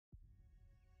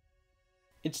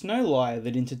It's no lie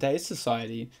that in today's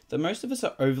society, that most of us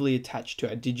are overly attached to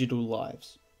our digital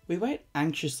lives. We wait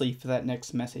anxiously for that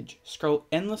next message, scroll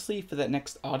endlessly for that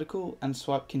next article, and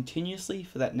swipe continuously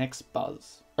for that next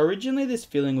buzz. Originally, this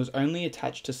feeling was only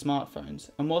attached to smartphones,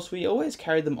 and whilst we always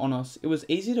carried them on us, it was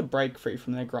easy to break free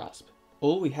from their grasp.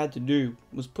 All we had to do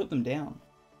was put them down.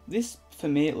 This, for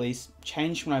me at least,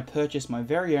 changed when I purchased my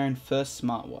very own first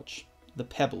smartwatch, the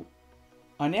Pebble.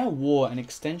 I now wore an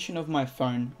extension of my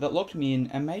phone that locked me in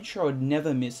and made sure I would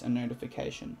never miss a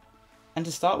notification. And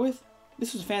to start with,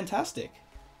 this was fantastic.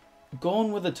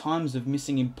 Gone were the times of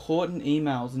missing important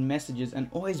emails and messages and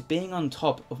always being on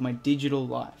top of my digital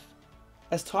life.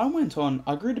 As time went on,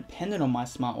 I grew dependent on my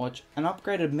smartwatch and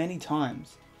upgraded many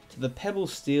times, to the Pebble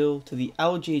Steel, to the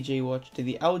LG G Watch, to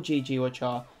the LG G Watch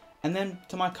R, and then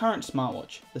to my current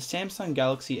smartwatch, the Samsung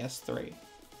Galaxy S3.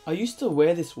 I used to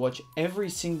wear this watch every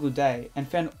single day and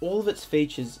found all of its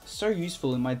features so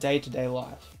useful in my day-to-day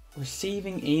life.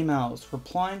 Receiving emails,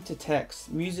 replying to texts,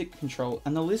 music control,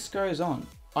 and the list goes on.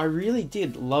 I really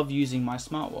did love using my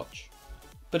smartwatch.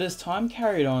 But as time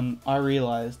carried on, I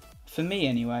realised, for me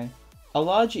anyway, a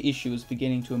larger issue was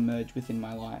beginning to emerge within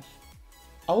my life.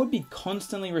 I would be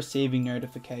constantly receiving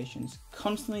notifications,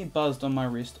 constantly buzzed on my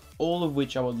wrist, all of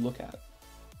which I would look at.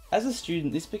 As a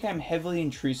student, this became heavily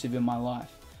intrusive in my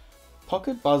life.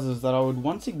 Pocket buzzes that I would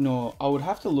once ignore, I would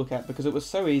have to look at because it was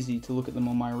so easy to look at them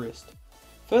on my wrist.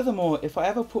 Furthermore, if I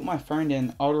ever put my phone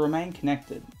down, I would remain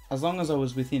connected, as long as I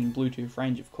was within Bluetooth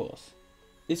range of course.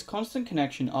 This constant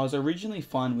connection I was originally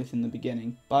fine with in the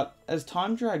beginning, but as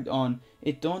time dragged on,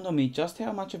 it dawned on me just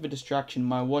how much of a distraction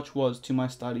my watch was to my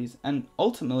studies and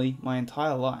ultimately my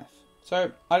entire life.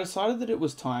 So I decided that it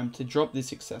was time to drop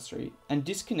this accessory and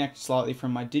disconnect slightly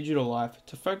from my digital life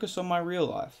to focus on my real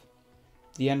life.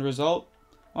 The end result?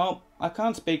 Well, I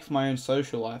can't speak for my own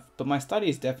social life, but my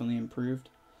studies definitely improved.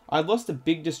 I'd lost a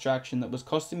big distraction that was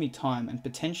costing me time and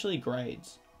potentially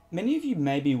grades. Many of you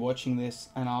may be watching this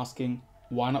and asking,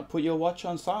 why not put your watch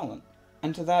on silent?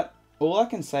 And to that, all I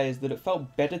can say is that it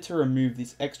felt better to remove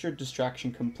this extra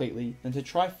distraction completely than to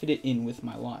try fit it in with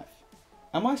my life.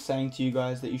 Am I saying to you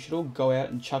guys that you should all go out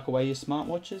and chuck away your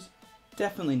smartwatches?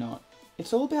 Definitely not.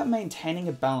 It's all about maintaining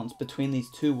a balance between these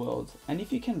two worlds, and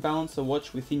if you can balance a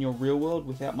watch within your real world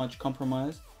without much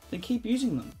compromise, then keep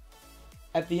using them.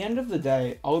 At the end of the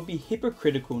day, I would be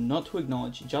hypocritical not to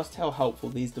acknowledge just how helpful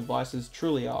these devices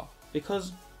truly are,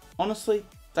 because, honestly,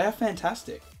 they are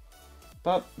fantastic.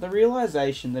 But the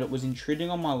realization that it was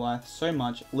intruding on my life so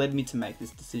much led me to make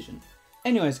this decision.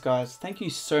 Anyways guys, thank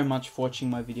you so much for watching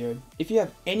my video. If you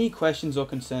have any questions or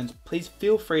concerns, please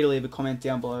feel free to leave a comment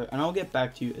down below and I'll get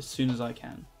back to you as soon as I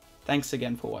can. Thanks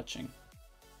again for watching.